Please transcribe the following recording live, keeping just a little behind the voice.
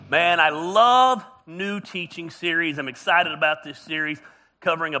Man, I love new teaching series. I'm excited about this series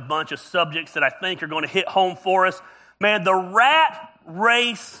covering a bunch of subjects that I think are going to hit home for us. Man, the rat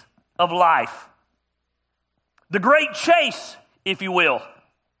race of life. The great chase, if you will.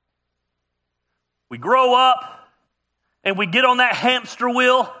 We grow up and we get on that hamster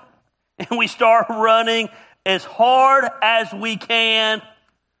wheel and we start running as hard as we can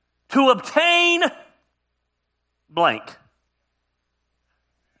to obtain blank.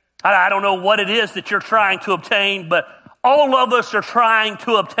 I don't know what it is that you're trying to obtain, but all of us are trying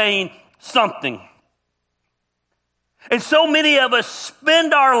to obtain something. And so many of us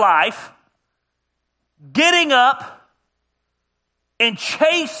spend our life getting up and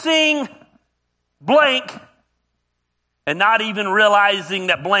chasing blank and not even realizing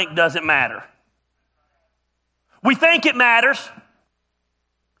that blank doesn't matter. We think it matters.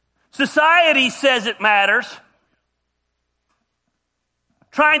 Society says it matters.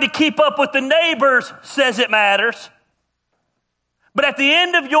 Trying to keep up with the neighbors says it matters. But at the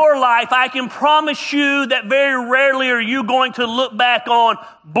end of your life, I can promise you that very rarely are you going to look back on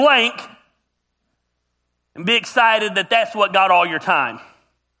blank and be excited that that's what got all your time.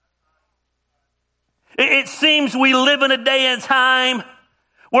 It seems we live in a day and time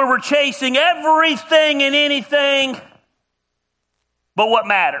where we're chasing everything and anything but what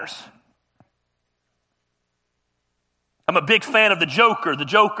matters. I'm a big fan of the Joker,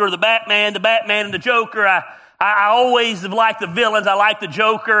 the Batman, and the Joker. I always have liked the villains. I like the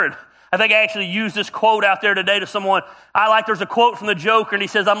Joker. And I think I actually used this quote out there today to someone. There's a quote from the Joker, and he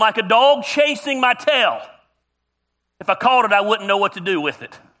says, "I'm like a dog chasing my tail. If I caught it, I wouldn't know what to do with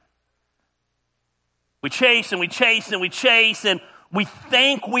it." We chase and we chase and we chase, and we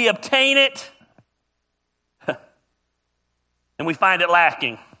think we obtain it, and we find it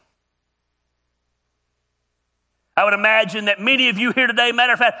lacking. I would imagine that many of you here today,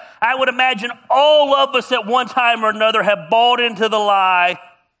 matter of fact, I would imagine all of us at one time or another have bought into the lie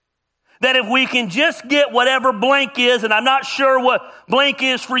that if we can just get whatever blank is, and I'm not sure what blank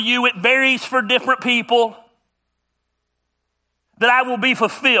is for you, it varies for different people, that I will be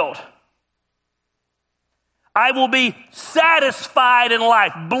fulfilled. I will be satisfied in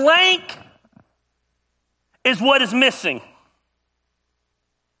life. Blank is what is missing.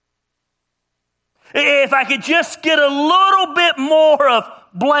 If I could just get a little bit more of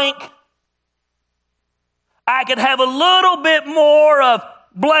blank, I could have a little bit more of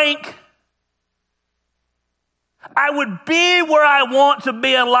blank, I would be where I want to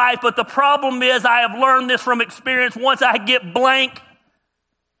be in life. But the problem is, I have learned this from experience, once I get blank,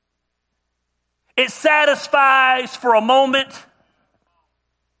 it satisfies for a moment,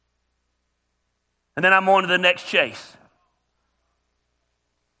 and then I'm on to the next chase.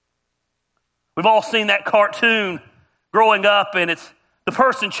 We've all seen that cartoon growing up, and it's the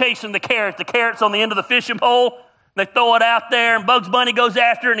person chasing the carrot. The carrot's on the end of the fishing pole. They throw it out there, and Bugs Bunny goes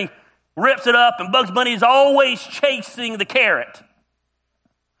after it, and he rips it up, and Bugs Bunny is always chasing the carrot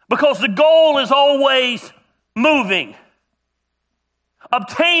because the goal is always moving.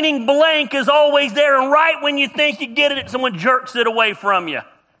 Obtaining blank is always there, and right when you think you get it, someone jerks it away from you.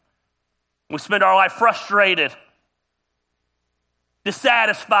 We spend our life frustrated,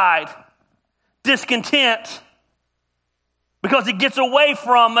 dissatisfied, discontent, because it gets away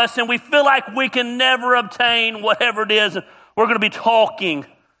from us and we feel like we can never obtain whatever it is. We're going to be talking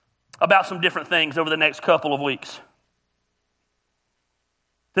about some different things over the next couple of weeks.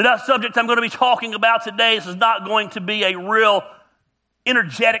 The subject I'm going to be talking about today, this is not going to be a real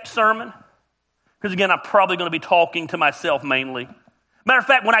energetic sermon, because again, I'm probably going to be talking to myself mainly. Matter of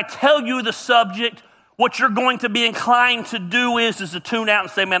fact, when I tell you the subject, what you're going to be inclined to do is to tune out and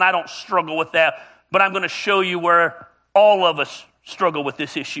say, "Man, I don't struggle with that." But I'm going to show you where all of us struggle with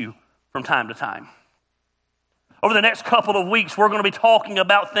this issue from time to time. Over the next couple of weeks, we're going to be talking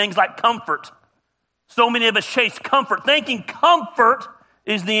about things like comfort. So many of us chase comfort, thinking comfort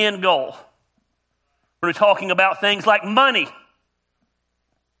is the end goal. We're going to be talking about things like money.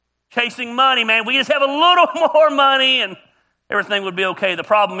 Chasing money, man. We just have a little more money and everything would be okay. The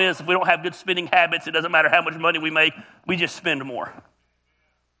problem is, if we don't have good spending habits, it doesn't matter how much money we make, we just spend more.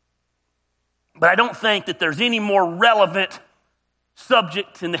 But I don't think that there's any more relevant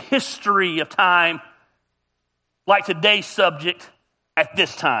subject in the history of time like today's subject at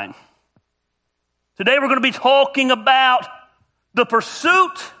this time. Today we're going to be talking about the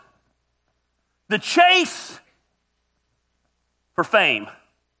pursuit, the chase for fame.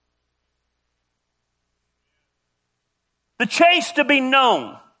 The chase to be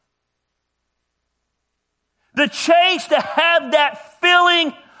known. The chase to have that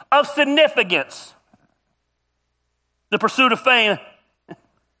feeling of significance. The pursuit of fame.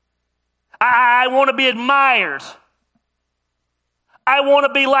 I want to be admired. I want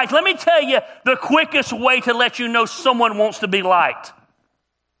to be liked. Let me tell you the quickest way to let you know someone wants to be liked.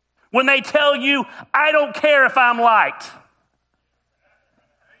 When they tell you, I don't care if I'm liked.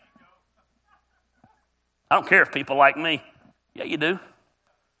 I don't care if people like me. Yeah, you do.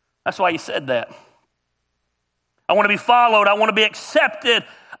 That's why you said that. I want to be followed. I want to be accepted.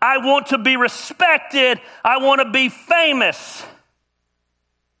 I want to be respected. I want to be famous.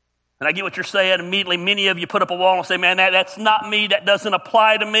 And I get what you're saying. Immediately, many of you put up a wall and say, man, that's not me. That doesn't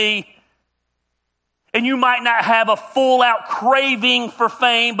apply to me. And you might not have a full-out craving for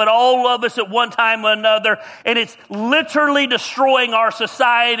fame, but all of us at one time or another, and it's literally destroying our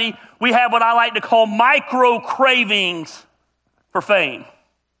society. We have what I like to call micro cravings for fame.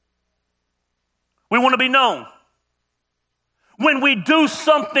 We want to be known. When we do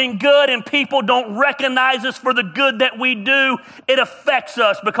something good and people don't recognize us for the good that we do, it affects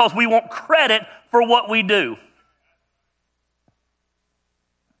us because we want credit for what we do.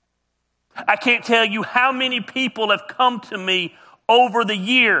 I can't tell you how many people have come to me over the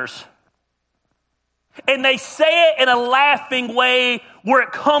years, and they say it in a laughing way where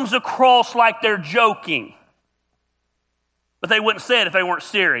it comes across like they're joking. But they wouldn't say it if they weren't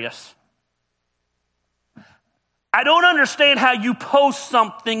serious. I don't understand how you post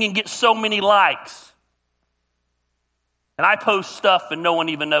something and get so many likes. And I post stuff and no one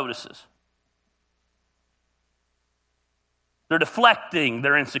even notices. They're deflecting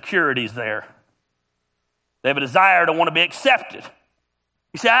their insecurities there. They have a desire to want to be accepted.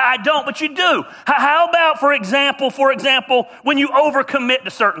 You say, I don't, but you do. How about, for example, when you overcommit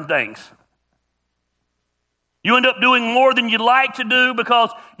to certain things? You end up doing more than you'd like to do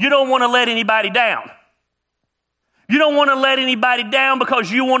because you don't want to let anybody down. You don't want to let anybody down because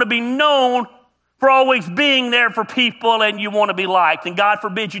you want to be known for always being there for people and you want to be liked. And God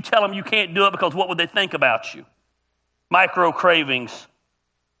forbid you tell them you can't do it because what would they think about you? Micro cravings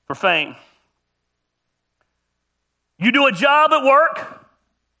for fame. You do a job at work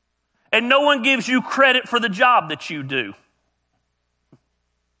and no one gives you credit for the job that you do.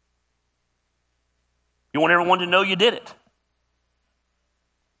 You want everyone to know you did it.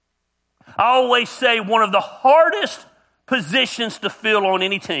 I always say one of the hardest positions to fill on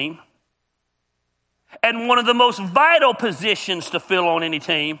any team and one of the most vital positions to fill on any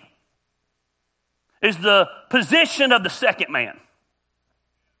team is the position of the second man.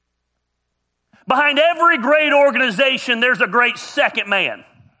 Behind every great organization, there's a great second man.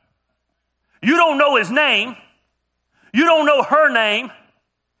 You don't know his name. You don't know her name.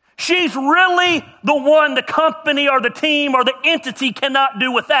 She's really the one the company or the team or the entity cannot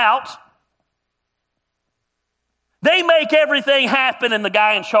do without. They make everything happen and the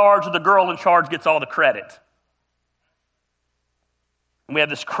guy in charge or the girl in charge gets all the credit. And we have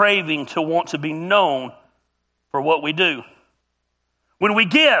this craving to want to be known for what we do. When we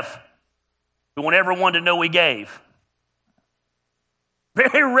give, we want everyone to know we gave.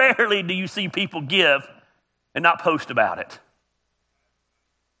 Very rarely do you see people give and not post about it.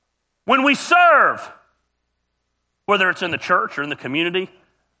 When we serve, whether it's in the church or in the community,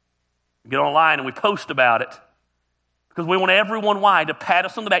 we get online and we post about it because we want everyone to pat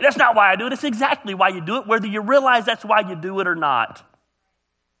us on the back. That's not why I do it. It's exactly why you do it, whether you realize that's why you do it or not.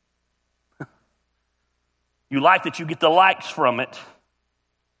 You like that you get the likes from it.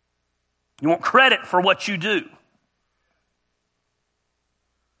 You want credit for what you do.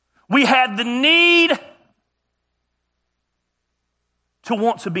 We had the need to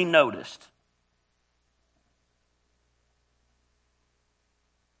want to be noticed.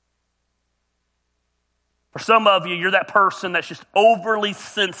 For some of you, you're that person that's just overly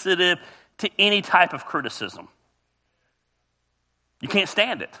sensitive to any type of criticism. You can't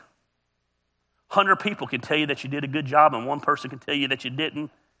stand it. 100 people can tell you that you did a good job and one person can tell you that you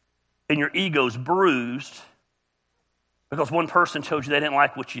didn't. And your ego's bruised because one person told you they didn't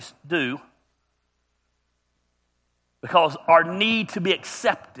like what you do. Because our need to be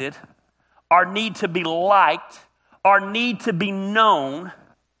accepted, our need to be liked, our need to be known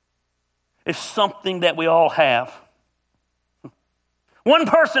is something that we all have. One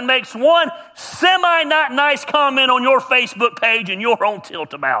person makes one semi-not nice comment on your Facebook page and you're on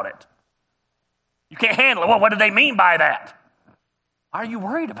tilt about it. You can't handle it. Well, what do they mean by that? Are you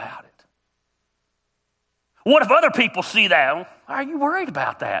worried about it? What if other people see that? Are you worried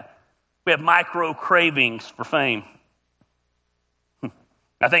about that? We have micro cravings for fame.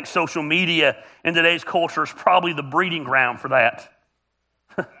 I think social media in today's culture is probably the breeding ground for that.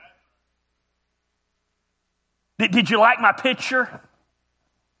 Did you like my picture?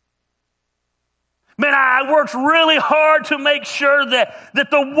 Man, I worked really hard to make sure that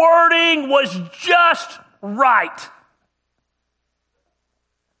the wording was just right.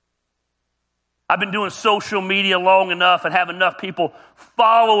 I've been doing social media long enough and have enough people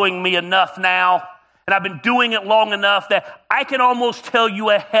following me enough now, and I've been doing it long enough that I can almost tell you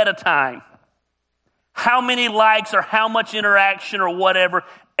ahead of time how many likes or how much interaction or whatever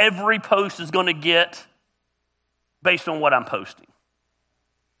every post is going to get based on what I'm posting.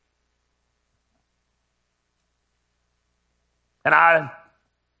 And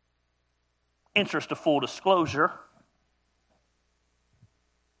interest of full disclosure,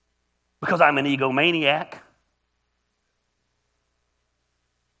 because I'm an egomaniac,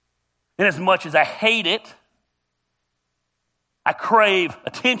 and as much as I hate it, I crave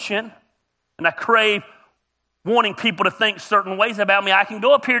attention, and I crave wanting people to think certain ways about me. I can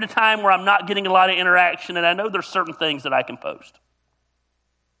go a period of time where I'm not getting a lot of interaction, and I know there's certain things that I can post.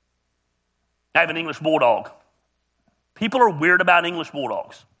 I have an English bulldog. People are weird about English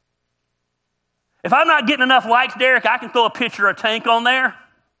bulldogs. If I'm not getting enough likes, Derek, I can throw a picture of a tank on there.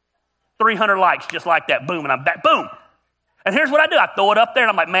 300 likes, just like that. Boom, and I'm back. Boom. And here's what I do. I throw it up there,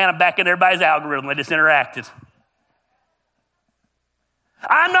 and I'm like, man, I'm back in everybody's algorithm. They just interacted.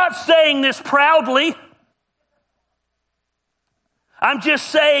 I'm not saying this proudly. I'm just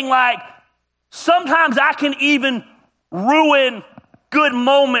saying, like, sometimes I can even ruin good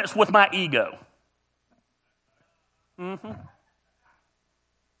moments with my ego.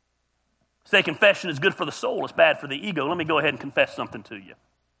 Say confession is good for the soul, it's bad for the ego. Let me go ahead and confess something to you.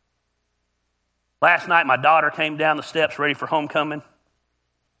 Last night, my daughter came down the steps ready for homecoming.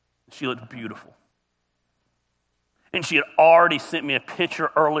 She looked beautiful. And she had already sent me a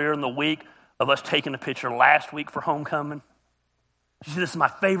picture earlier in the week of us taking a picture last week for homecoming. She said, this is my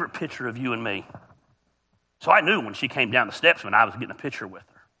favorite picture of you and me. So I knew when she came down the steps when I was getting a picture with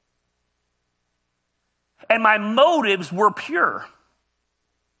her. And my motives were pure.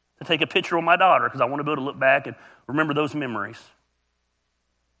 To take a picture of my daughter because I want to be able to look back and remember those memories.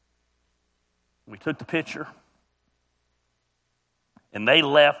 We took the picture. And they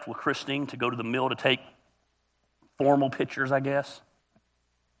left with Christine to go to the mill to take formal pictures, I guess.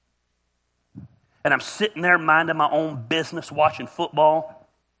 And I'm sitting there minding my own business, watching football.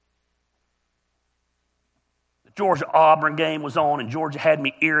 The Georgia-Auburn game was on, and Georgia had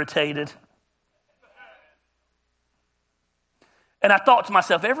me irritated. And I thought to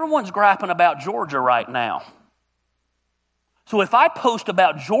myself, everyone's griping about Georgia right now. So if I post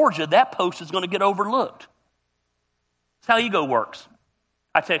about Georgia, that post is going to get overlooked. That's how ego works.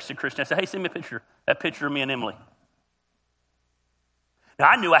 I texted Christian. I said, hey, send me a picture. That picture of me and Emily. Now,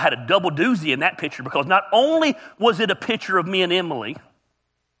 I knew I had a double doozy in that picture because not only was it a picture of me and Emily,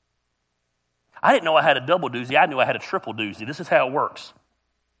 I didn't know I had a double doozy. I knew I had a triple doozy. This is how it works.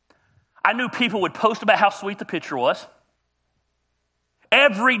 I knew people would post about how sweet the picture was.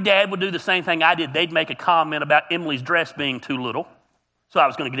 Every dad would do the same thing I did. They'd make a comment about Emily's dress being too little. So I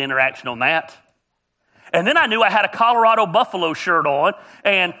was going to get interaction on that. And then I knew I had a Colorado Buffalo shirt on.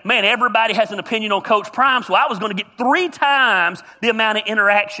 And man, everybody has an opinion on Coach Prime. So I was going to get 3 times the amount of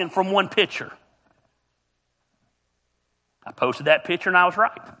interaction from one picture. I posted that picture and I was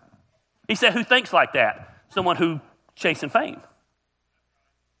right. He said, who thinks like that? Someone who chasing fame.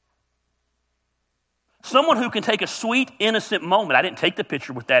 Someone who can take a sweet, innocent moment. I didn't take the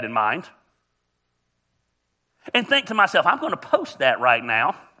picture with that in mind. And think to myself, I'm going to post that right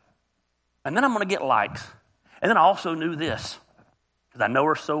now. And then I'm going to get likes. And then I also knew this, because I know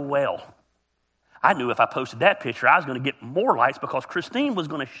her so well. I knew if I posted that picture, I was going to get more likes because Christine was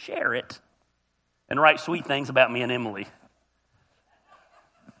going to share it and write sweet things about me and Emily.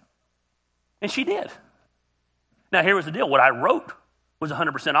 And she did. Now, here was the deal. What I wrote was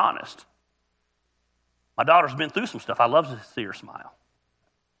 100% honest. My daughter's been through some stuff. I love to see her smile.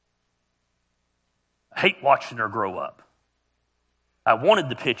 I hate watching her grow up. I wanted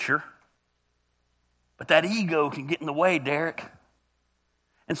the picture, but that ego can get in the way, Derek.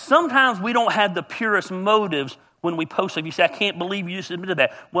 And sometimes we don't have the purest motives when we post stuff. You say, I can't believe you just admitted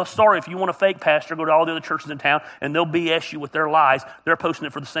that. Well, sorry, if you want a fake pastor, go to all the other churches in town and they'll BS you with their lies. They're posting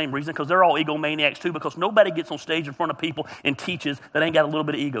it for the same reason because they're all egomaniacs too, because nobody gets on stage in front of people and teaches that ain't got a little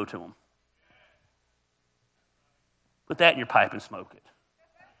bit of ego to them. Put that in your pipe and smoke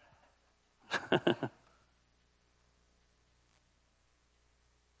it.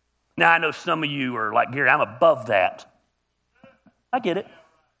 Now, I know some of you are like, Gary, I'm above that. I get it.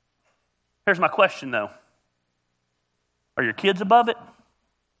 Here's my question, though. Are your kids above it?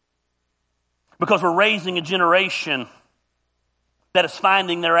 Because we're raising a generation that is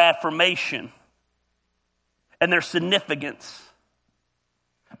finding their affirmation and their significance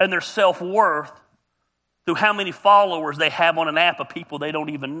and their self-worth through how many followers they have on an app of people they don't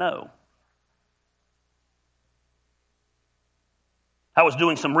even know. I was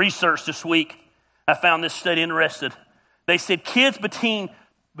doing some research this week. I found this study interesting. They said kids between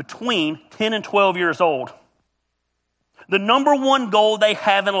 10 and 12 years old, the number one goal they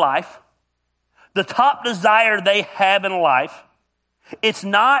have in life, the top desire they have in life, it's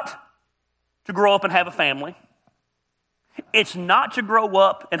not to grow up and have a family. It's not to grow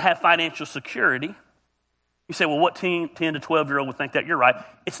up and have financial security. You say, well, what 10 to 12-year-old would think that? You're right.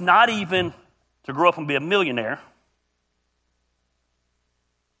 It's not even to grow up and be a millionaire.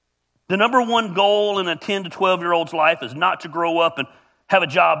 The number one goal in a 10 to 12-year-old's life is not to grow up and have a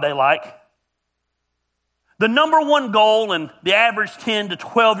job they like. The number one goal in the average 10 to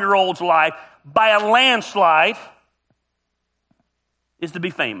 12-year-old's life, by a landslide, is to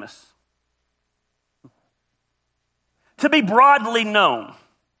be famous. To be broadly known.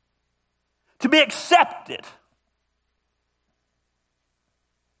 To be accepted.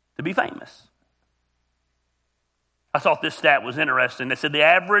 To be famous. I thought this stat was interesting. They said the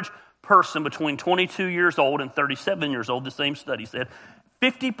average person between 22 years old and 37 years old, the same study said,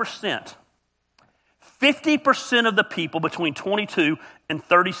 50% of the people between 22 and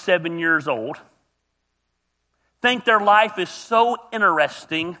 37 years old think their life is so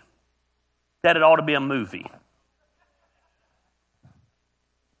interesting that it ought to be a movie.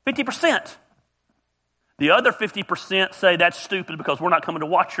 50%. The other 50% say that's stupid because we're not coming to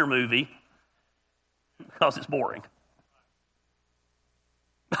watch your movie because it's boring.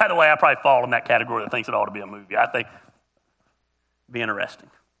 By the way, I probably fall in that category that thinks it ought to be a movie. I think it'd be interesting.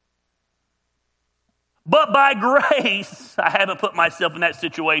 But by grace, I haven't put myself in that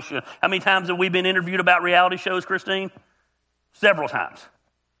situation. How many times have we been interviewed about reality shows, Christine? Several times.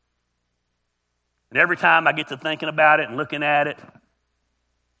 And every time I get to thinking about it and looking at it,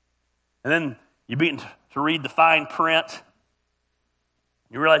 and then you begin to read the fine print,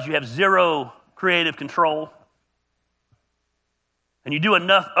 you realize you have zero creative control. And you do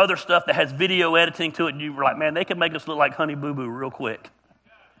enough other stuff that has video editing to it, and you're like, man, they could make us look like Honey Boo Boo real quick.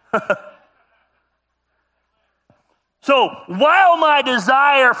 So while my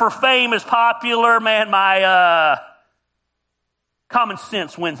desire for fame is popular, man, my common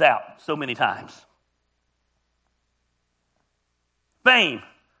sense wins out so many times. Fame,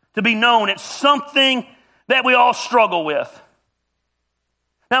 to be known, it's something that we all struggle with.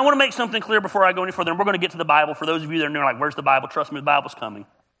 Now, I want to make something clear before I go any further, and we're going to get to the Bible. For those of you that are like, where's the Bible? Trust me, the Bible's coming.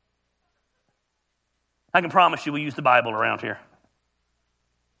 I can promise you we use the Bible around here.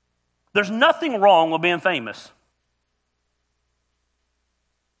 There's nothing wrong with being famous.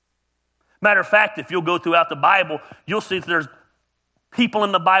 Matter of fact, if you'll go throughout the Bible, you'll see that there's people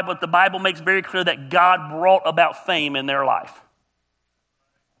in the Bible that the Bible makes very clear that God brought about fame in their life.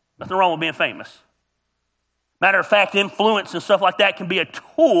 Nothing wrong with being famous. Matter of fact, influence and stuff like that can be a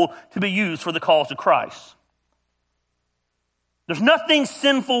tool to be used for the cause of Christ. There's nothing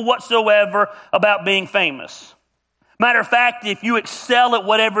sinful whatsoever about being famous. Matter of fact, if you excel at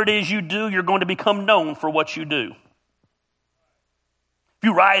whatever it is you do, you're going to become known for what you do. If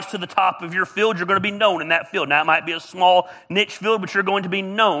you rise to the top of your field, you're going to be known in that field. Now, it might be a small niche field, but you're going to be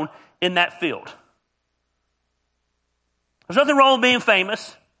known in that field. There's nothing wrong with being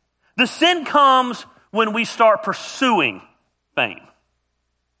famous. The sin comes when we start pursuing fame.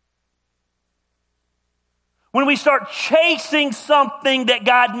 When we start chasing something that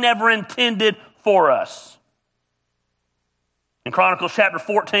God never intended for us. In Chronicles chapter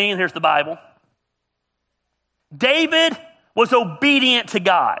 14, here's the Bible. David was obedient to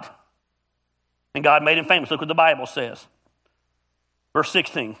God. And God made him famous. Look what the Bible says. Verse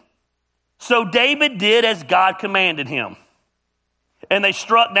 16. So David did as God commanded him. And they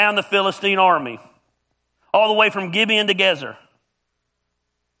struck down the Philistine army, all the way from Gibeon to Gezer.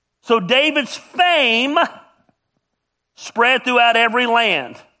 So David's fame spread throughout every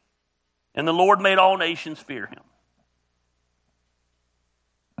land, and the Lord made all nations fear him.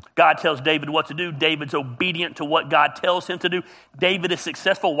 God tells David what to do. David's obedient to what God tells him to do. David is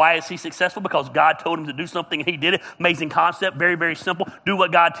successful. Why is he successful? Because God told him to do something and he did it. Amazing concept, very, very simple. Do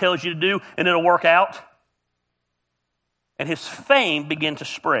what God tells you to do and it'll work out. And his fame began to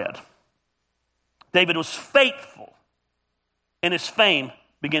spread. David was faithful, and his fame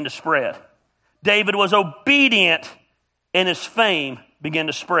began to spread. David was obedient, and his fame began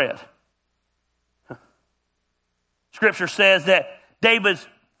to spread. Scripture says that David's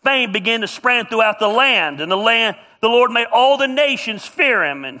fame began to spread throughout the land, and the Lord made all the nations fear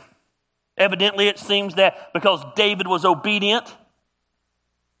him. And evidently it seems that because David was obedient,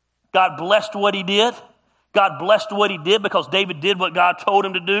 God blessed what he did. God blessed what he did because David did what God told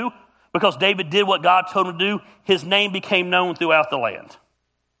him to do. Because David did what God told him to do, his name became known throughout the land.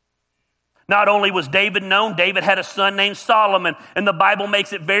 Not only was David known, David had a son named Solomon. And the Bible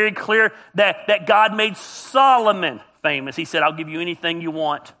makes it very clear that God made Solomon famous. He said, I'll give you anything you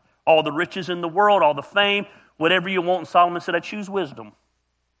want. All the riches in the world, all the fame, whatever you want. And Solomon said, I choose wisdom.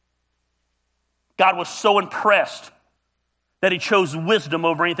 God was so impressed that he chose wisdom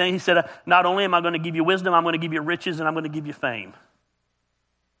over anything. He said, not only am I going to give you wisdom, I'm going to give you riches and I'm going to give you fame.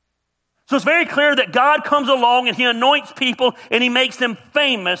 So it's very clear that God comes along and he anoints people and he makes them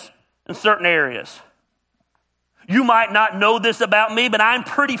famous in certain areas. You might not know this about me, but I'm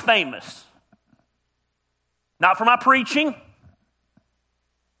pretty famous. Not for my preaching,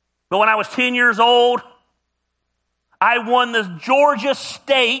 but when I was 10 years old, I won the Georgia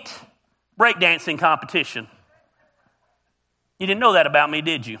State breakdancing competition. You didn't know that about me,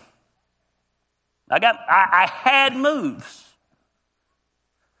 did you? I had moves.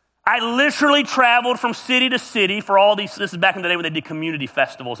 I literally traveled from city to city for all these, this is back in the day when they did community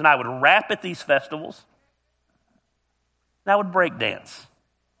festivals, and I would rap at these festivals, and I would break dance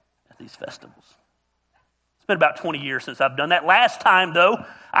at these festivals. It's been about 20 years since I've done that. Last time, though,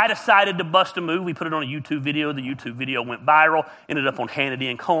 I decided to bust a move. We put it on a YouTube video. The YouTube video went viral, ended up on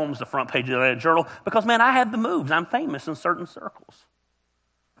Hannity and Combs, the front page of the Atlanta Journal, because, man, I have the moves. I'm famous in certain circles.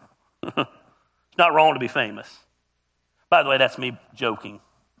 It's not wrong to be famous. By the way, that's me joking.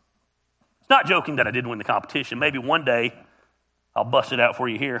 It's not joking that I did win the competition. Maybe one day I'll bust it out for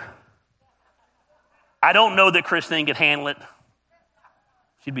you here. I don't know that Christine could handle it.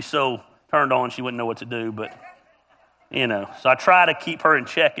 She'd be so turned on she wouldn't know what to do, but, you know. So I try to keep her in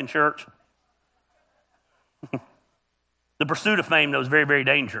check in church. The pursuit of fame, though, is very, very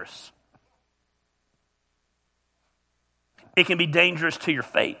dangerous. It can be dangerous to your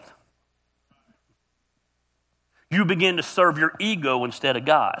faith. You begin to serve your ego instead of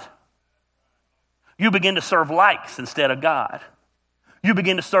God. You begin to serve likes instead of God. You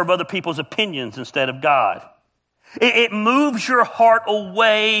begin to serve other people's opinions instead of God. It moves your heart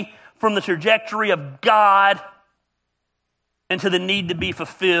away from the trajectory of God into the need to be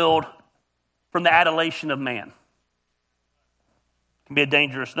fulfilled from the adulation of man. It can be a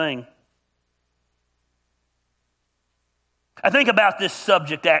dangerous thing. I think about this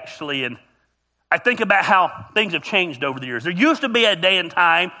subject actually, and I think about how things have changed over the years. There used to be a day and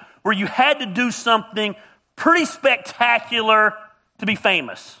time where you had to do something pretty spectacular to be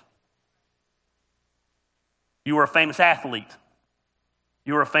famous. You were a famous athlete.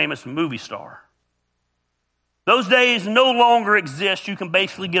 You were a famous movie star. Those days no longer exist. You can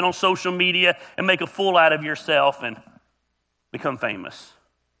basically get on social media and make a fool out of yourself and become famous.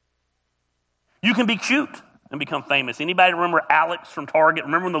 You can be cute and become famous. Anybody remember Alex from Target?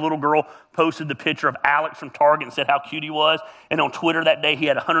 Remember when the little girl posted the picture of Alex from Target and said how cute he was? And on Twitter that day he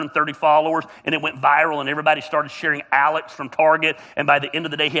had 130 followers and it went viral and everybody started sharing Alex from Target. And by the end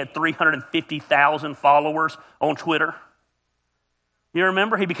of the day he had 350,000 followers on Twitter. You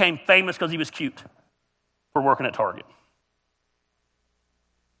remember? He became famous because he was cute for working at Target.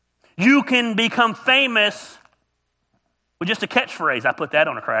 You can become famous with just a catchphrase. I put that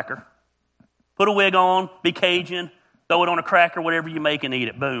on a cracker. Put a wig on, be Cajun, throw it on a cracker, whatever you make and eat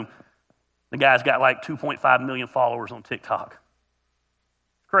it. Boom. The guy's got like 2.5 million followers on TikTok.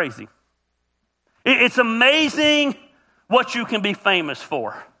 Crazy. It's amazing what you can be famous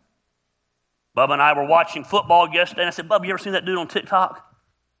for. Bubba and I were watching football yesterday, and I said, Bubba, you ever seen that dude on TikTok?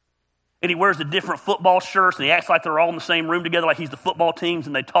 And he wears the different football shirts, and he acts like they're all in the same room together, like he's the football teams,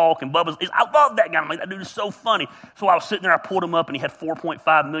 and they talk, and I love that guy. I'm like, that dude is so funny. So I was sitting there, I pulled him up, and he had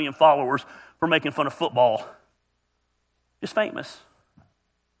 4.5 million followers for making fun of football. Just famous.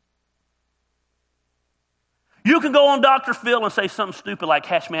 You can go on Dr. Phil and say something stupid like,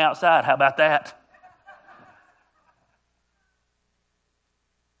 catch me outside. How about that?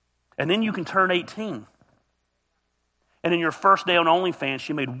 And then you can turn 18. And in your first day on OnlyFans,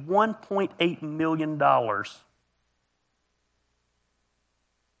 she made $1.8 million. You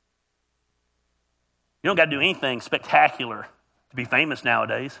don't got to do anything spectacular to be famous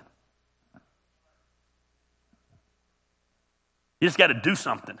nowadays. You just got to do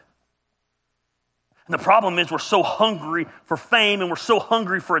something. And the problem is we're so hungry for fame and we're so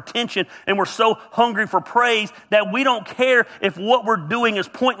hungry for attention and we're so hungry for praise that we don't care if what we're doing is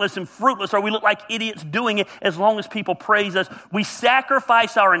pointless and fruitless or we look like idiots doing it as long as people praise us. We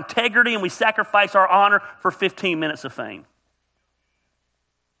sacrifice our integrity and we sacrifice our honor for 15 minutes of fame.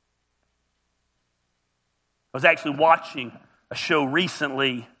 I was actually watching a show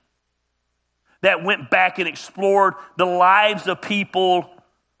recently that went back and explored the lives of people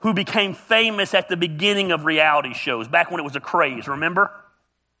who became famous at the beginning of reality shows, back when it was a craze, remember?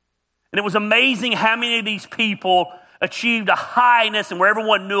 And it was amazing how many of these people achieved a highness and where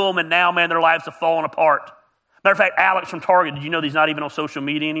everyone knew them, and now, man, their lives have fallen apart. Matter of fact, Alex from Target, did you know that he's not even on social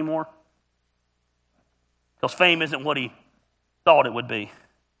media anymore? Because fame isn't what he thought it would be.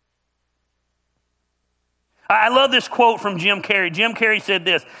 I love this quote from Jim Carrey. Jim Carrey said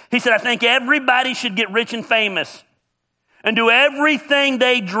this. He said, I think everybody should get rich and famous and do everything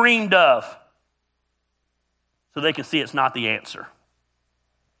they dreamed of so they can see it's not the answer.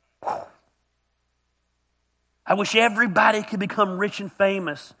 I wish everybody could become rich and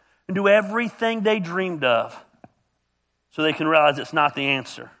famous and do everything they dreamed of so they can realize it's not the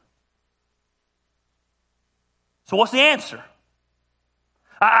answer. So what's the answer?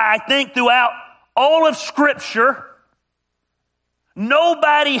 I think throughout all of Scripture,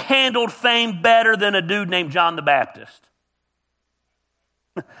 nobody handled fame better than a dude named John the Baptist.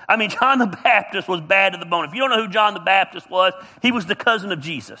 I mean, John the Baptist was bad to the bone. If you don't know who John the Baptist was, he was the cousin of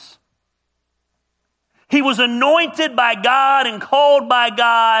Jesus. He was anointed by God and called by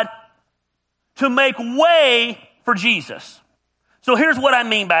God to make way for Jesus. So here's what I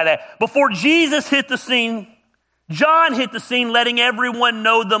mean by that. Before Jesus hit the scene, John hit the scene letting everyone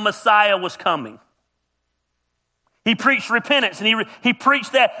know the Messiah was coming. He preached repentance, and he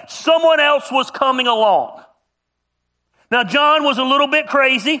preached that someone else was coming along. Now, John was a little bit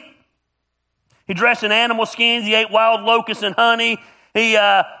crazy. He dressed in animal skins. He ate wild locusts and honey.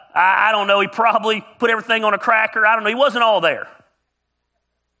 I don't know, he probably put everything on a cracker. I don't know, he wasn't all there.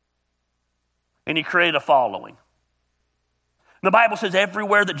 And he created a following. The Bible says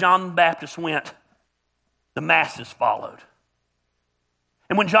everywhere that John the Baptist went, the masses followed.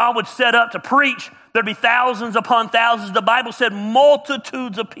 And when John would set up to preach, there'd be thousands upon thousands. The Bible said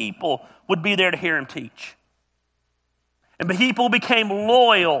multitudes of people would be there to hear him teach. And people became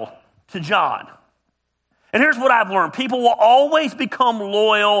loyal to John. And here's what I've learned. People will always become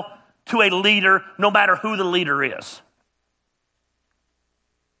loyal to a leader, no matter who the leader is.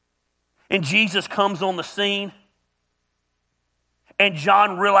 And Jesus comes on the scene, and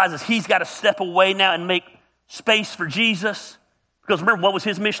John realizes he's got to step away now and make space for Jesus. Because remember, what was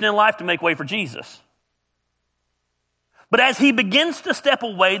his mission in life? To make way for Jesus. But as he begins to step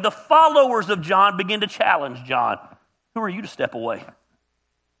away, the followers of John begin to challenge John. Who are you to step away?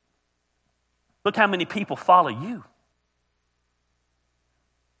 Look how many people follow you.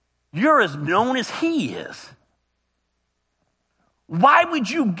 You're as known as he is. Why would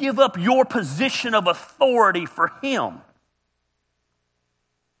you give up your position of authority for him?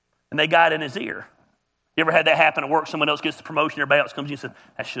 And they got in his ear. You ever had that happen at work? Someone else gets the promotion, everybody else comes to you and says,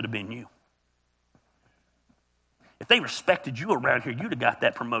 that should have been you. If they respected you around here, you'd have got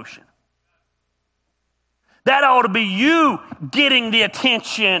that promotion. That ought to be you getting the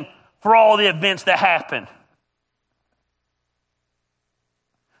attention for all the events that happen.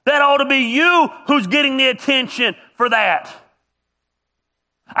 That ought to be you who's getting the attention for that.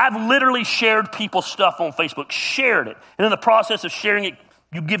 I've literally shared people's stuff on Facebook, shared it. And in the process of sharing it,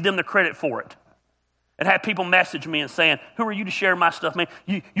 you give them the credit for it. And had people message me and saying, who are you to share my stuff, man?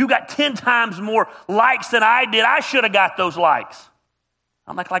 You got 10 times more likes than I did. I should have got those likes.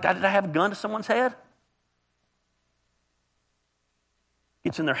 I'm like, did I have a gun to someone's head?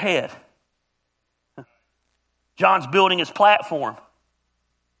 It's in their head. John's building his platform.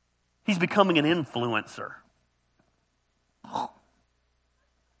 He's becoming an influencer.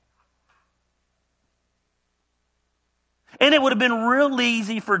 And it would have been real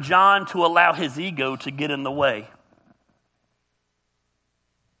easy for John to allow his ego to get in the way.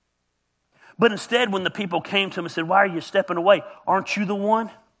 But instead, when the people came to him and said, why are you stepping away? Aren't you the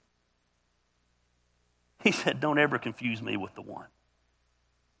one? He said, don't ever confuse me with the one.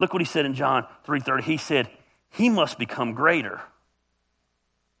 Look what he said in John 3:30. He said, he must become greater,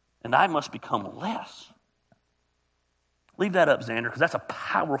 and I must become less. Leave that up, Xander, because that's a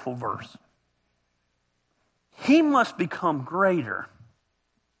powerful verse. He must become greater,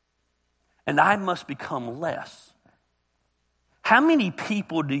 and I must become less. How many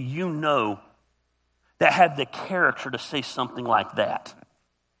people do you know that have the character to say something like that?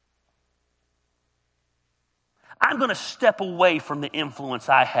 I'm going to step away from the influence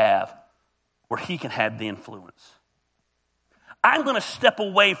I have where he can have the influence. I'm going to step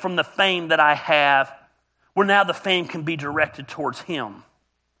away from the fame that I have where now the fame can be directed towards him.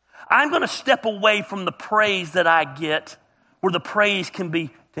 I'm going to step away from the praise that I get where the praise can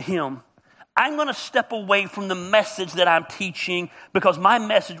be to him. I'm going to step away from the message that I'm teaching because my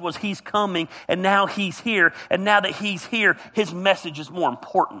message was he's coming and now he's here. And now that he's here, his message is more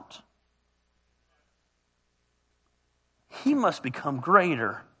important. He must become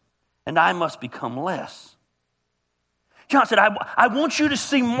greater and I must become less. John said, I want you to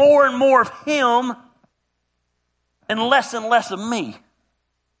see more and more of him and less of me.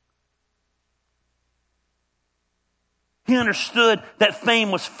 He understood that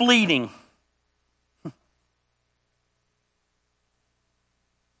fame was fleeting.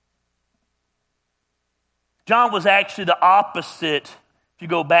 John was actually the opposite, if you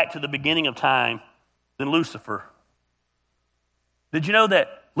go back to the beginning of time, than Lucifer. Did you know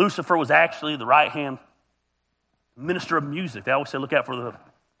that Lucifer was actually the right-hand minister of music? They always say, look out for the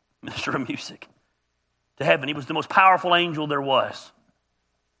minister of music to heaven. He was the most powerful angel there was.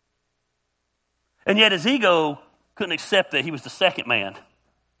 And yet his ego couldn't accept that he was the second man.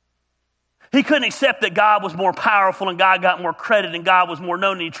 He couldn't accept that God was more powerful and God got more credit and God was more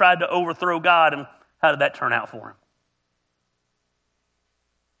known, and he tried to overthrow God. And how did that turn out for him?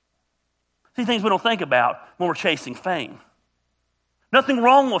 See, things we don't think about when we're chasing fame. Nothing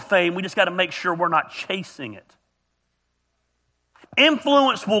wrong with fame. We just got to make sure we're not chasing it.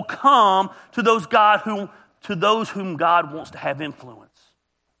 Influence will come to those whom God wants to have influence.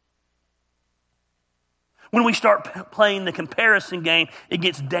 When we start playing the comparison game, it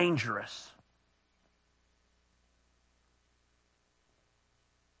gets dangerous.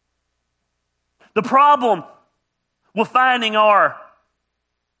 The problem with finding our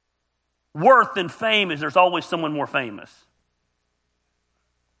worth in fame is there's always someone more famous.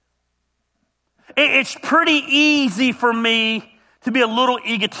 It's pretty easy for me to be a little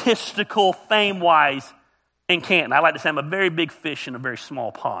egotistical fame-wise in Canton. I like to say I'm a very big fish in a very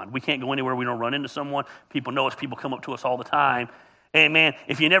small pond. We can't go anywhere we don't run into someone. People know us. People come up to us all the time. And man,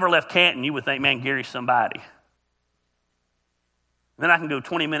 if you never left Canton, you would think, man, Gary's somebody. Then I can go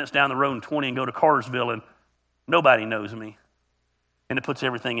 20 minutes down the road and 20 and go to Cartersville and nobody knows me. And it puts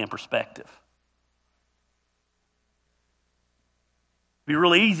everything in perspective. It'd be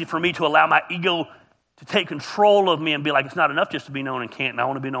really easy for me to allow my ego to take control of me and be like, it's not enough just to be known in Canton. I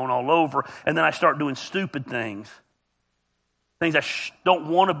want to be known all over. And then I start doing stupid things. Things I don't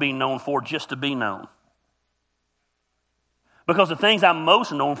want to be known for just to be known. Because the things I'm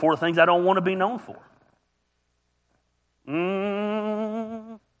most known for are things I don't want to be known for.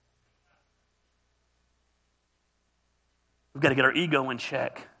 We've got to get our ego in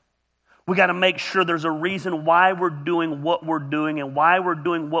check. We got to make sure there's a reason why we're doing what we're doing, and why we're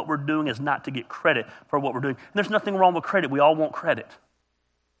doing what we're doing is not to get credit for what we're doing. And there's nothing wrong with credit. We all want credit.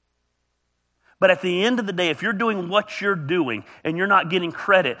 But at the end of the day, if you're doing what you're doing and you're not getting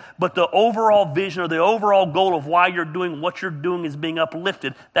credit, but the overall vision or the overall goal of why you're doing what you're doing is being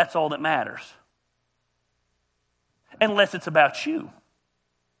uplifted, that's all that matters. Unless it's about you.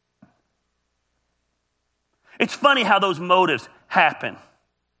 It's funny how those motives happen.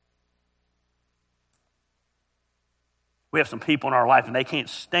 We have some people in our life and they can't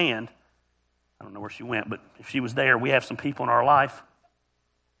stand, I don't know where she went, but if she was there, we have some people in our life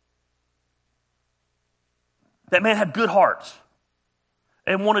that, man, have good hearts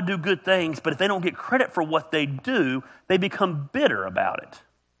and want to do good things, but if they don't get credit for what they do, they become bitter about it.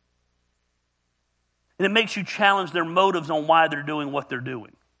 And it makes you challenge their motives on why they're doing what they're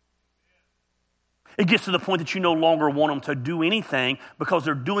doing. It gets to the point that you no longer want them to do anything because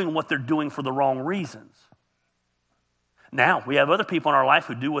they're doing what they're doing for the wrong reasons. Now, we have other people in our life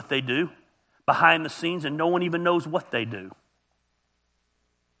who do what they do behind the scenes and no one even knows what they do.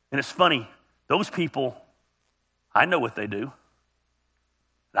 And it's funny, those people, I know what they do.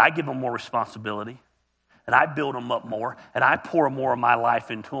 I give them more responsibility. And I build them up more, and I pour more of my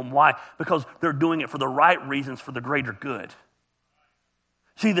life into them. Why? Because they're doing it for the right reasons, for the greater good.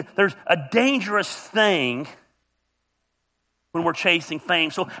 See, there's a dangerous thing when we're chasing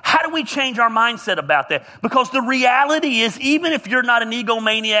fame. So how do we change our mindset about that? Because the reality is, even if you're not an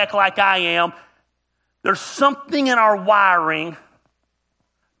egomaniac like I am, there's something in our wiring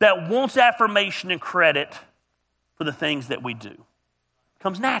that wants affirmation and credit for the things that we do. It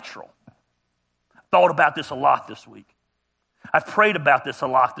comes natural. Thought about this a lot this week. I've prayed about this a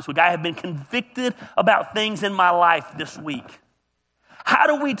lot this week. I have been convicted about things in my life this week. How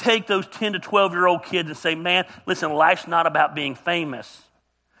do we take those 10 to 12-year-old kids and say, man, listen, life's not about being famous.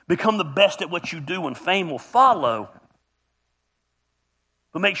 Become the best at what you do and fame will follow.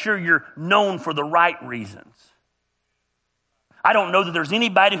 But make sure you're known for the right reasons. I don't know that there's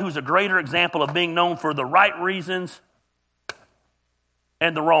anybody who's a greater example of being known for the right reasons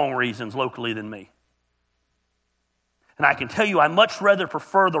and the wrong reasons locally than me. And I can tell you, I much rather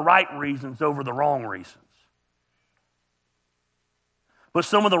prefer the right reasons over the wrong reasons. But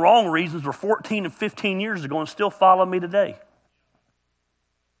some of the wrong reasons were 14 and 15 years ago and still follow me today.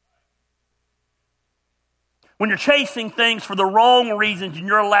 When you're chasing things for the wrong reasons and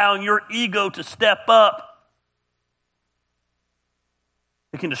you're allowing your ego to step up,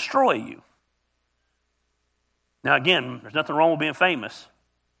 can destroy you. Now again, there's nothing wrong with being famous.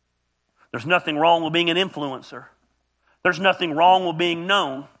 There's nothing wrong with being an influencer. There's nothing wrong with being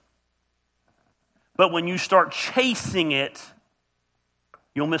known. But when you start chasing it,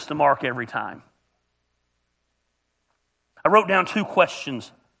 you'll miss the mark every time. I wrote down 2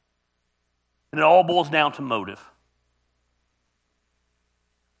 questions, and it all boils down to motive.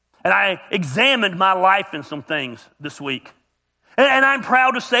 And I examined my life in some things this week. And I'm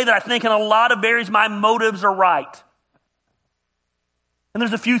proud to say that I think in a lot of areas my motives are right. And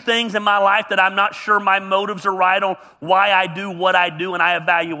there's a few things in my life that I'm not sure my motives are right on why I do what I do, and I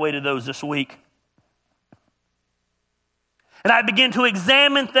evaluated those this week. And I began to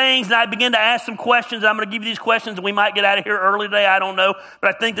examine things, and I began to ask some questions. I'm going to give you these questions, and we might get out of here early today. I don't know.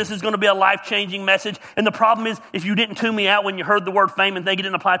 But I think this is going to be a life-changing message. And the problem is, if you didn't tune me out when you heard the word fame and think it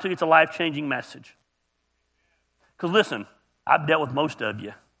didn't apply to you, it's a life-changing message. Because listen, I've dealt with most of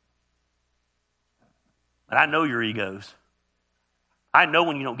you. And I know your egos. I know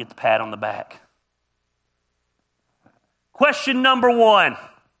when you don't get the pat on the back. Question number 1.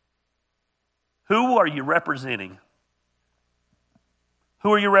 Who are you representing?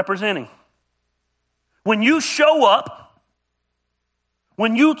 Who are you representing? When you show up,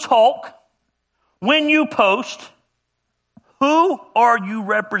 when you talk, when you post, who are you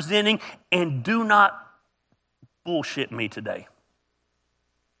representing? And do not bullshit me today.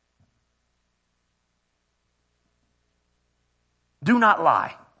 Do not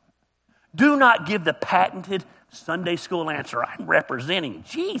lie. Do not give the patented Sunday school answer. I'm representing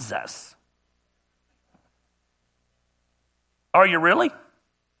Jesus. Are you really?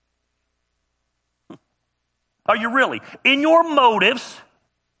 Are you really? In your motives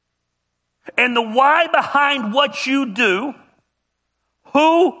and the why behind what you do,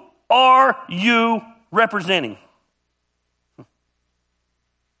 who are you representing?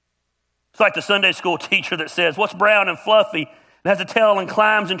 It's like the Sunday school teacher that says, what's brown and fluffy and has a tail and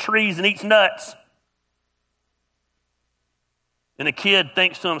climbs in trees and eats nuts? And the kid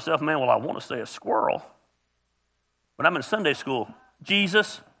thinks to himself, man, well, I want to say a squirrel. But I'm in Sunday school.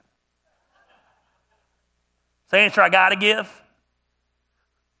 Jesus. It's the answer I got to give.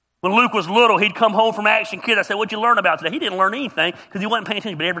 When Luke was little, he'd come home from Action Kids. I said, what'd you learn about today? He didn't learn anything because he wasn't paying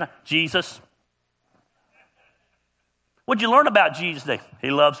attention. But every time, Jesus. What'd you learn about Jesus today?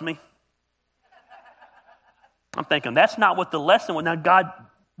 He loves me. I'm thinking, that's not what the lesson was. Now, God,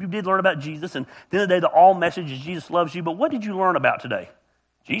 you did learn about Jesus. And at the end of the day, the all message is Jesus loves you. But what did you learn about today?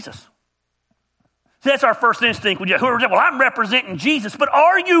 Jesus. See, that's our first instinct. Well, I'm representing Jesus. But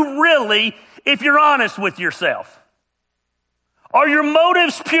are you really, if you're honest with yourself? Are your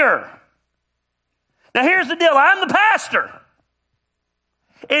motives pure? Now, here's the deal. I'm the pastor.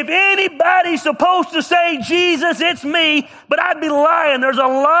 If anybody's supposed to say Jesus, it's me, but I'd be lying. There's a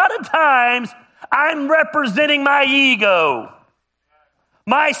lot of times I'm representing my ego,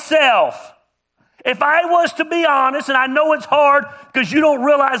 myself. If I was to be honest, and I know it's hard because you don't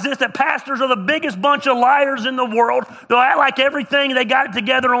realize this, that pastors are the biggest bunch of liars in the world. They'll act like everything, they got it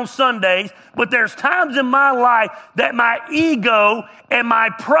together on Sundays. But there's times in my life that my ego and my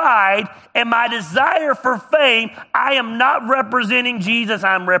pride and my desire for fame, I am not representing Jesus,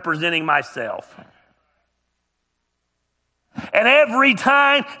 I'm representing myself. And every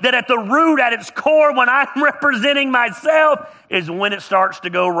time that at the root, at its core, when I'm representing myself, is when it starts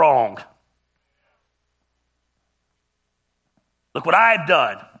to go wrong. Look what I've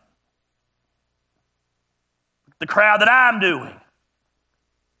done. The crowd that I'm doing.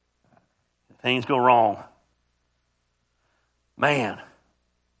 Things go wrong. Man.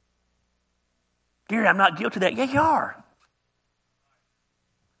 Gary, I'm not guilty of that. Yeah, you are.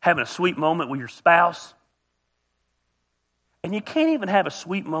 Having a sweet moment with your spouse. And you can't even have a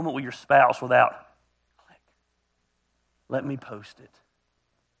sweet moment with your spouse without, click, let me post it.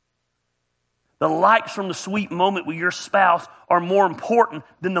 The likes from the sweet moment with your spouse are more important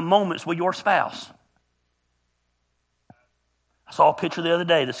than the moments with your spouse. I saw a picture the other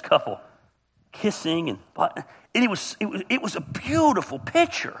day, this couple kissing, and it was a beautiful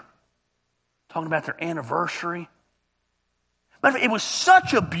picture. Talking about their anniversary. But it was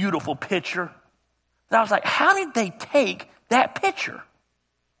such a beautiful picture that I was like, how did they take that picture?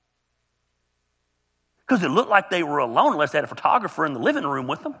 Because it looked like they were alone unless they had a photographer in the living room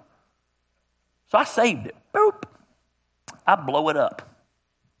with them. So I saved it. Boop. I blow it up.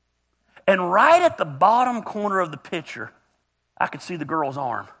 And right at the bottom corner of the picture, I could see the girl's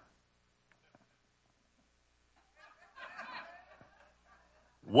arm.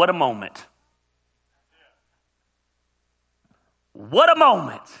 What a moment. What a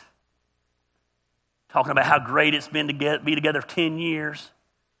moment. Talking about how great it's been to be together 10 years.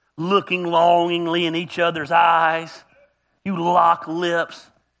 looking longingly in each other's eyes. You lock lips,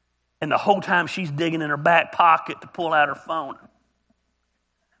 and the whole time she's digging in her back pocket to pull out her phone.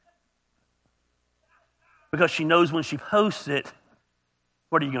 Because she knows when she posts it,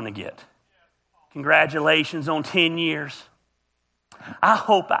 what are you going to get? Congratulations on 10 years. I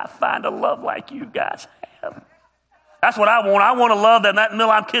hope I find a love like you guys have. That's what I want. I want a love that in that middle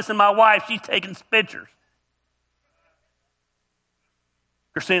I'm kissing my wife, she's taking pictures.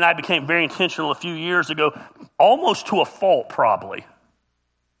 Christine and I became very intentional a few years ago, almost to a fault probably,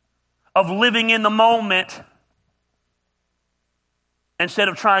 of living in the moment instead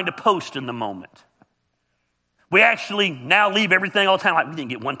of trying to post in the moment. We actually now leave everything all the time like we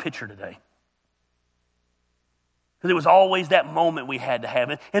didn't get one picture today. Because it was always that moment we had to have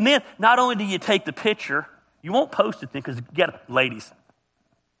it. And then not only do you take the picture, you won't post it then because ladies,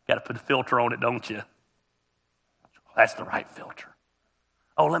 got to put a filter on it, don't you? That's the right filter.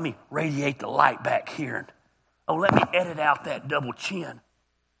 Oh, let me radiate the light back here. And, oh, let me edit out that double chin.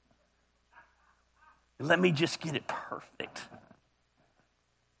 And let me just get it perfect.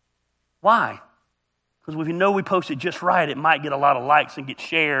 Why? Because if we know we post it just right, it might get a lot of likes and get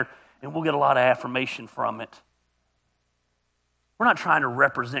shared, and we'll get a lot of affirmation from it. We're not trying to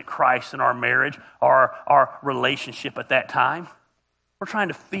represent Christ in our marriage or our relationship at that time. We're trying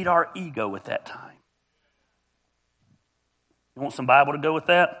to feed our ego at that time. You want some Bible to go with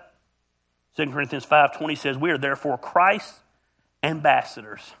that? 2 Corinthians 5:20 says, we are therefore Christ's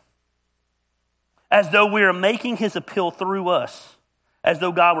ambassadors, as though we are making his appeal through us, as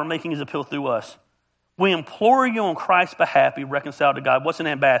though God were making his appeal through us. We implore you on Christ's behalf, be reconciled to God. What's an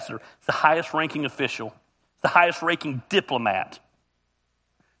ambassador? It's the highest ranking official. It's the highest ranking diplomat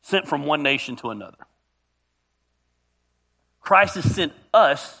sent from one nation to another. Christ has sent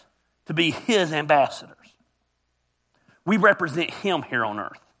us to be his ambassadors. We represent him here on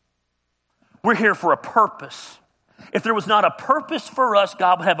earth. We're here for a purpose. If there was not a purpose for us,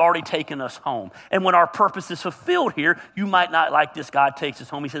 God would have already taken us home. And when our purpose is fulfilled here, you might not like this. God takes us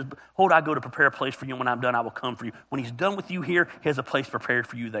home. He says, hold, I go to prepare a place for you. And when I'm done, I will come for you. When he's done with you here, he has a place prepared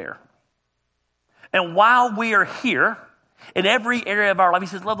for you there. And while we are here, in every area of our life, he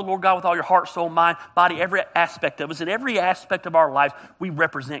says, love the Lord God with all your heart, soul, mind, body, every aspect of us. In every aspect of our lives, we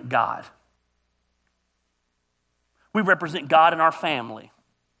represent God. We represent God in our family.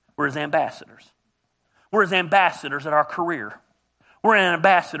 We're his ambassadors. We're his ambassadors at our career. We're his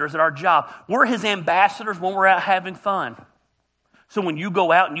ambassadors at our job. We're his ambassadors when we're out having fun. So when you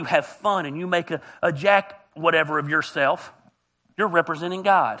go out and you have fun and you make a jack whatever of yourself, you're representing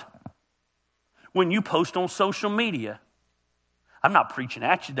God. When you post on social media, I'm not preaching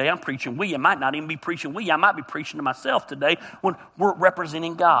at you today, I'm preaching with you. I might not even be preaching with you. I might be preaching to myself today when we're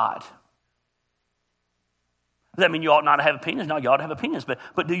representing God. Does that mean you ought not to have opinions? No, you ought to have opinions. But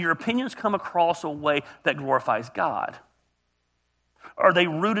do your opinions come across a way that glorifies God? Are they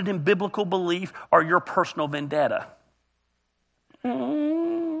rooted in biblical belief or your personal vendetta?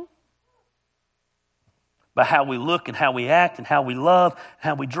 By how we look and how we act and how we love,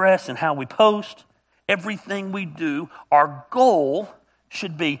 how we dress and how we post, everything we do, our goal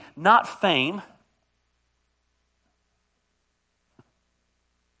should be not fame,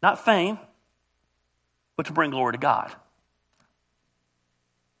 but to bring glory to God.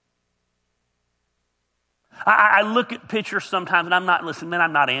 I look at pictures sometimes, and I'm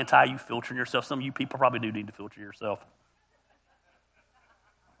not anti you filtering yourself. Some of you people probably do need to filter yourself.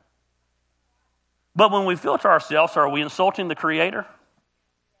 But when we filter ourselves, are we insulting the Creator?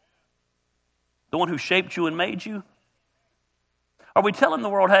 The one who shaped you and made you? Are we telling the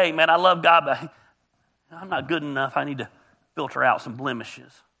world, hey, man, I love God, but I'm not good enough. I need to filter out some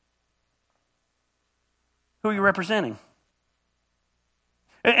blemishes. Who are you representing?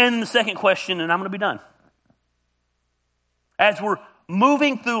 And the second question, and I'm going to be done. As we're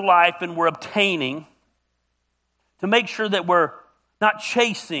moving through life and we're obtaining, to make sure that we're not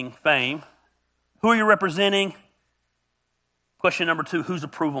chasing fame, who are you representing? Question number 2, whose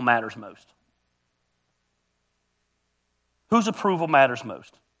approval matters most? Whose approval matters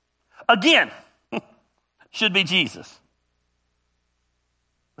most? Again, should be Jesus.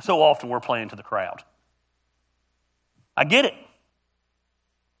 But so often we're playing to the crowd. I get it.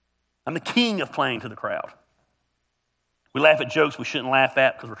 I'm the king of playing to the crowd. We laugh at jokes we shouldn't laugh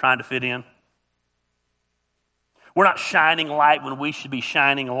at because we're trying to fit in. We're not shining light when we should be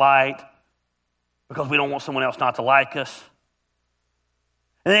shining light because we don't want someone else not to like us.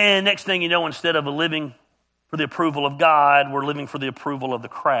 And then next thing you know, instead of living for the approval of God, we're living for the approval of the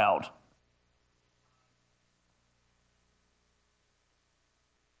crowd.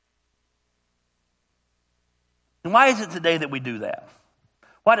 And why is it today that we do that?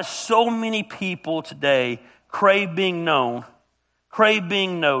 Why do so many people today crave being known, crave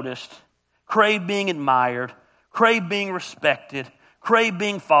being noticed, crave being admired, crave being respected, crave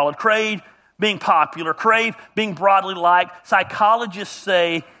being followed, crave being popular, crave being broadly liked? Psychologists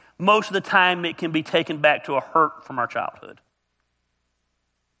say most of the time it can be taken back to a hurt from our childhood.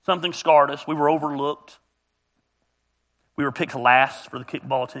 Something scarred us. We were overlooked. We were picked last for the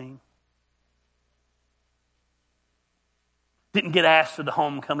kickball team. Didn't get asked to the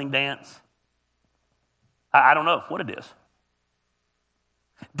homecoming dance. I don't know what it is.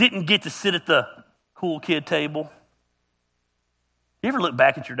 Didn't get to sit at the cool kid table. You ever look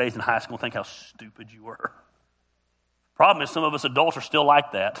back at your days in high school and think how stupid you were? Problem is some of us adults are still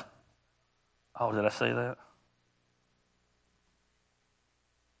like that. Oh, did I say that?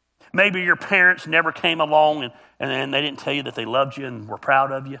 Maybe your parents never came along and they didn't tell you that they loved you and were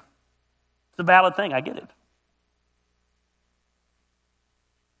proud of you. It's a valid thing. I get it.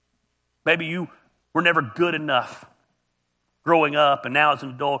 Maybe you were never good enough growing up, and now as an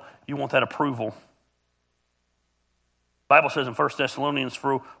adult, you want that approval. The Bible says in 1 Thessalonians,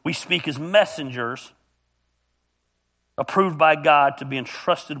 "For we speak as messengers, approved by God to be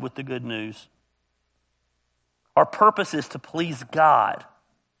entrusted with the good news." Our purpose is to please God,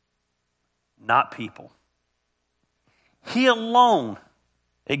 not people. He alone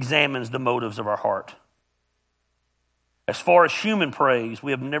examines the motives of our heart. As far as human praise,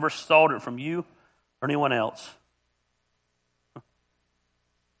 we have never sought it from you or anyone else.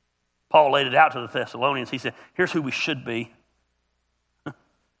 Paul laid it out to the Thessalonians. He said, here's who we should be.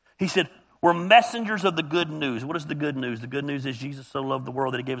 He said, we're messengers of the good news. What is the good news? The good news is Jesus so loved the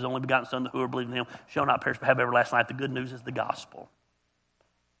world that he gave his only begotten Son, that whoever believes in him shall not perish but have everlasting life. The good news is the gospel.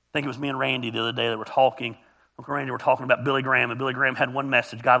 I think it was me and Randy the other day that were talking. Uncle Randy were talking about Billy Graham, and Billy Graham had one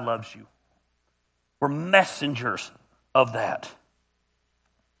message: God loves you. We're messengers of that.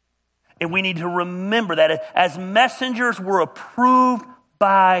 And we need to remember that as messengers, we're approved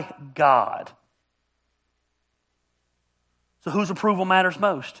by God. So whose approval matters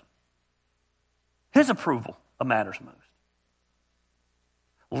most? His approval matters most.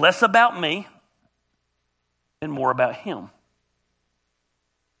 Less about me and more about him.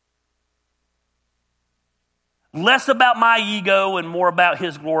 Less about my ego and more about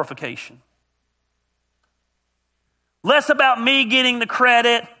his glorification. Less about me getting the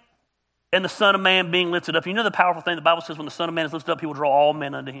credit and the Son of Man being lifted up. You know the powerful thing the Bible says, when the Son of Man is lifted up, he will draw all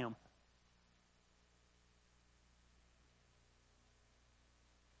men unto him.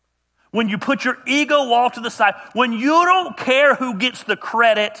 When you put your ego off to the side, when you don't care who gets the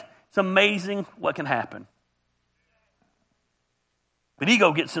credit, it's amazing what can happen. But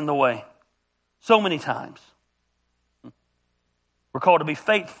ego gets in the way so many times. We're called to be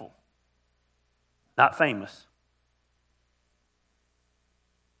faithful, not famous.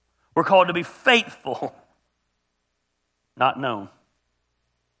 We're called to be faithful, not known.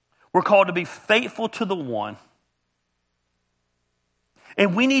 We're called to be faithful to the one.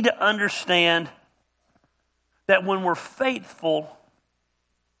 And we need to understand that when we're faithful,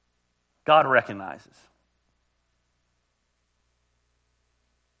 God recognizes.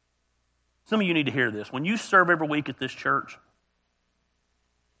 Some of you need to hear this. When you serve every week at this church,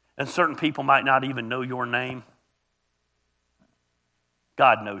 and certain people might not even know your name,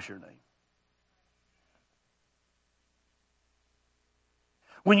 God knows your name.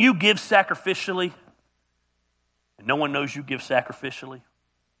 When you give sacrificially, and no one knows you give sacrificially,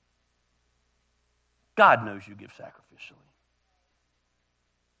 God knows you give sacrificially.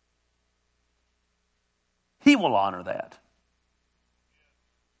 He will honor that.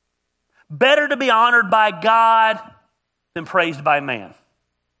 Better to be honored by God than praised by man.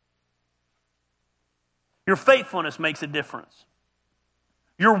 Your faithfulness makes a difference.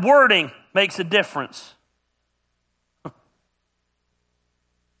 Your wording makes a difference.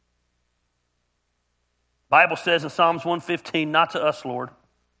 Bible says in Psalms 115, not to us, Lord,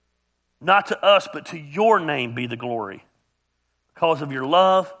 not to us, but to your name be the glory, because of your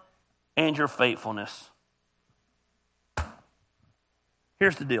love and your faithfulness.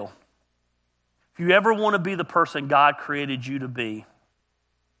 Here's the deal. If you ever want to be the person God created you to be,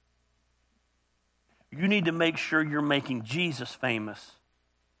 you need to make sure you're making Jesus famous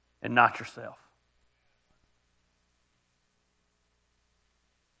and not yourself.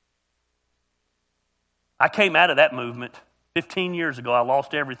 I came out of that movement 15 years ago. I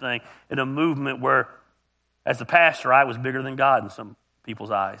lost everything in a movement where, as a pastor, I was bigger than God in some people's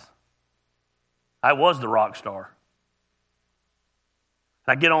eyes. I was the rock star.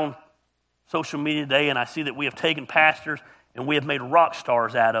 I get on social media today and I see that we have taken pastors and we have made rock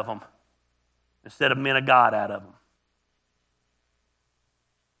stars out of them instead of men of God out of them.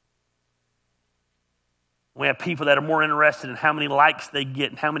 We have people that are more interested in how many likes they get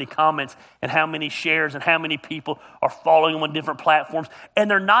and how many comments and how many shares and how many people are following them on different platforms.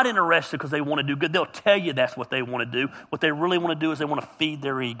 And they're not interested because they want to do good. They'll tell you that's what they want to do. What they really want to do is they want to feed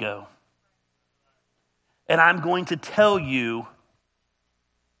their ego. And I'm going to tell you,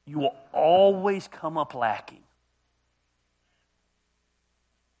 you will always come up lacking.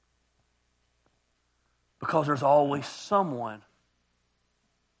 Because there's always someone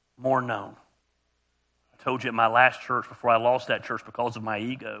more known. I told you at my last church before I lost that church because of my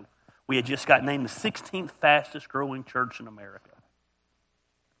ego, we had just got named the 16th fastest growing church in America.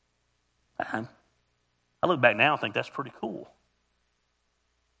 I look back now and think that's pretty cool.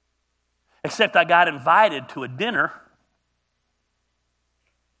 Except I got invited to a dinner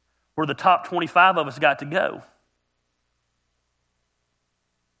where the top 25 of us got to go.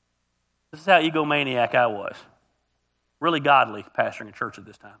 This is how egomaniac I was. Really godly pastoring a church at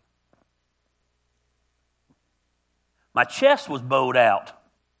this time. My chest was bowed out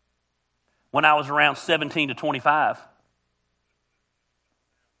when I was around 17 to 25.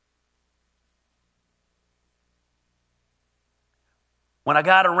 When I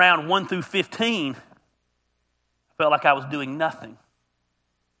got around 1 through 15, I felt like I was doing nothing.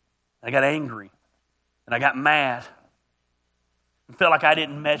 I got angry and I got mad and felt like I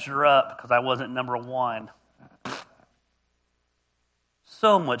didn't measure up because I wasn't number one.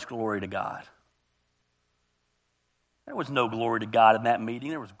 So much glory to God. There was no glory to God in that meeting.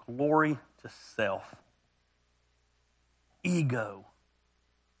 There was glory to self. Ego.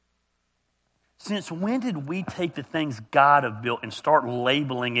 Since when did we take the things God have built and start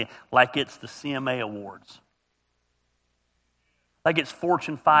labeling it like it's the CMA Awards? Like it's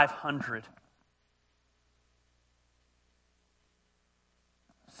Fortune 500?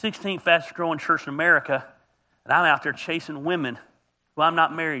 16th fastest growing church in America, and I'm out there chasing women who I'm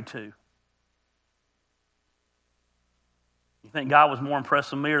not married to. You think God was more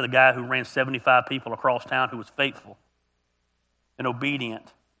impressed with me or the guy who ran 75 people across town who was faithful and obedient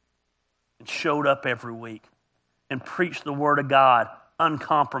and showed up every week and preached the word of God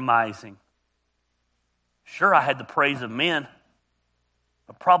uncompromising? Sure, I had the praise of men,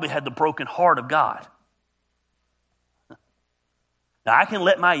 but probably had the broken heart of God. Now, I can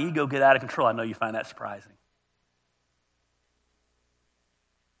let my ego get out of control. I know you find that surprising.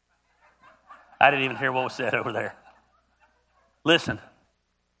 I didn't even hear what was said over there. Listen,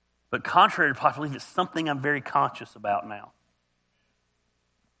 but contrary to popular belief, it's something I'm very conscious about now.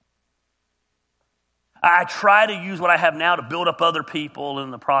 I try to use what I have now to build up other people and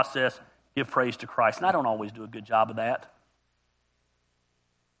in the process give praise to Christ. And I don't always do a good job of that.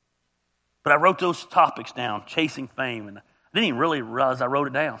 But I wrote those topics down, chasing fame, and I didn't even really realize I wrote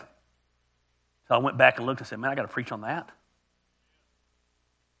it down. So I went back and looked and said, man, I got to preach on that.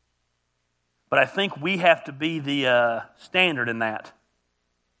 But I think we have to be the standard in that.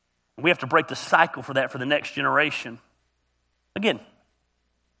 We have to break the cycle for that for the next generation. Again,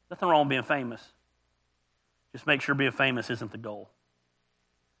 nothing wrong with being famous. Just make sure being famous isn't the goal.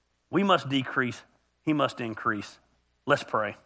 We must decrease. He must increase. Let's pray.